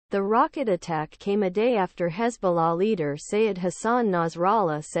The rocket attack came a day after Hezbollah leader Sayed Hassan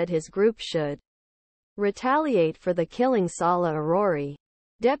Nasrallah said his group should retaliate for the killing Salah Arori,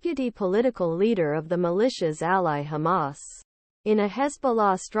 deputy political leader of the militia's ally Hamas, in a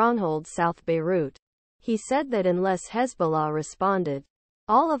Hezbollah stronghold south Beirut. He said that unless Hezbollah responded,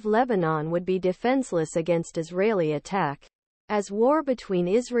 all of Lebanon would be defenseless against Israeli attack. As war between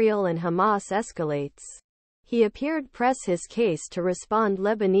Israel and Hamas escalates, he appeared press his case to respond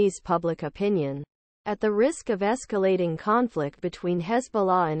Lebanese public opinion. At the risk of escalating conflict between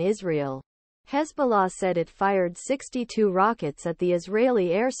Hezbollah and Israel, Hezbollah said it fired 62 rockets at the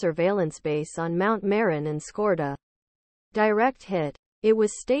Israeli air surveillance base on Mount Meron and scored a direct hit. It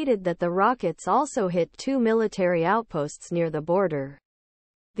was stated that the rockets also hit 2 military outposts near the border.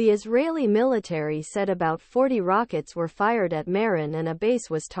 The Israeli military said about 40 rockets were fired at Meron and a base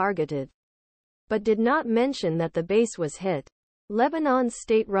was targeted, but did not mention that the base was hit. Lebanon's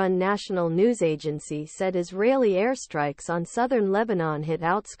state-run national news agency said Israeli airstrikes on southern Lebanon hit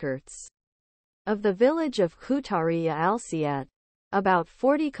outskirts of the village of Qutariya al-Siyat, about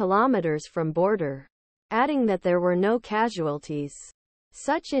 40 kilometers from border, adding that there were no casualties.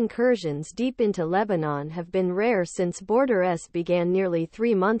 Such incursions deep into Lebanon have been rare since borders began nearly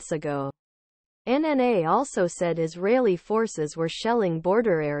 3 months ago. NNA also said Israeli forces were shelling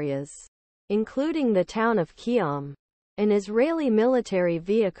border areas, including the town of Qiyam. An Israeli military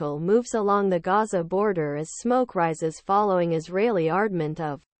vehicle moves along the Gaza border as smoke rises following Israeli armament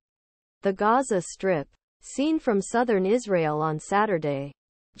of the Gaza Strip, seen from southern Israel on Saturday,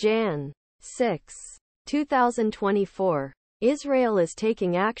 Jan. 6, 2024. Israel is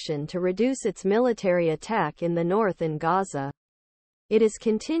taking action to reduce its military attack in the north in Gaza. It is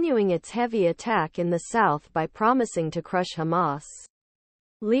continuing its heavy attack in the south by promising to crush Hamas.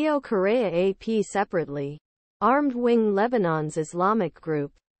 Leo Correa AP separately. Armed Wing Lebanon's Islamic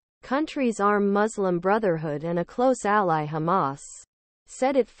group, country's armed Muslim Brotherhood and a close ally Hamas,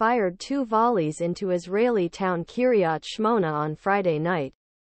 said it fired 2 volleys into Israeli town Kiryat Shmona on Friday night.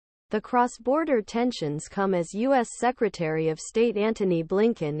 The cross-border tensions come as U.S. Secretary of State Antony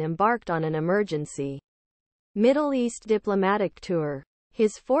Blinken embarked on an emergency Middle East diplomatic tour,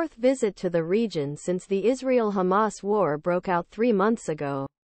 his 4th visit to the region since the Israel-Hamas war broke out 3 months ago.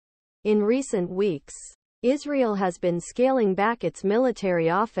 In recent weeks, Israel has been scaling back its military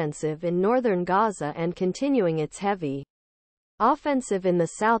offensive in northern Gaza and continuing its heavy offensive in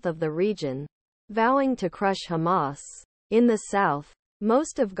the south of the region, vowing to crush Hamas. In the south,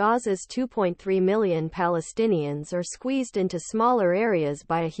 most of Gaza's 2.3 million Palestinians are squeezed into smaller areas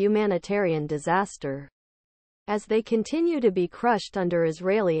by a humanitarian disaster, as they continue to be crushed under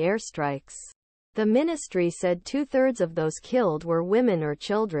Israeli airstrikes. The ministry said 2/3 of those killed were women or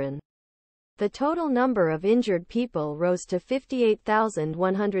children. The total number of injured people rose to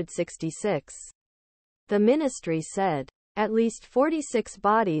 58,166. The ministry said at least 46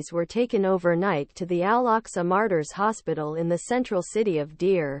 bodies were taken overnight to the Al-Aqsa Martyrs Hospital in the central city of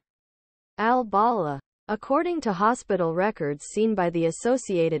Deir al-Balah. According to hospital records seen by the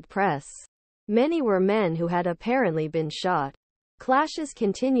Associated Press, many were men who had apparently been shot. Clashes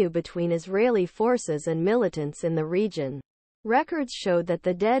continue between Israeli forces and militants in the region. Records showed that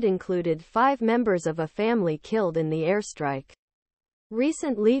the dead included 5 members of a family killed in the airstrike.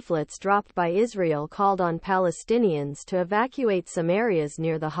 Recent leaflets dropped by Israel called on Palestinians to evacuate some areas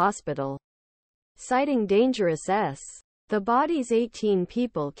near the hospital, citing dangerous the body's 18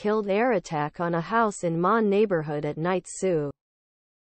 people killed air attack on a house in Mon neighborhood at Night Su.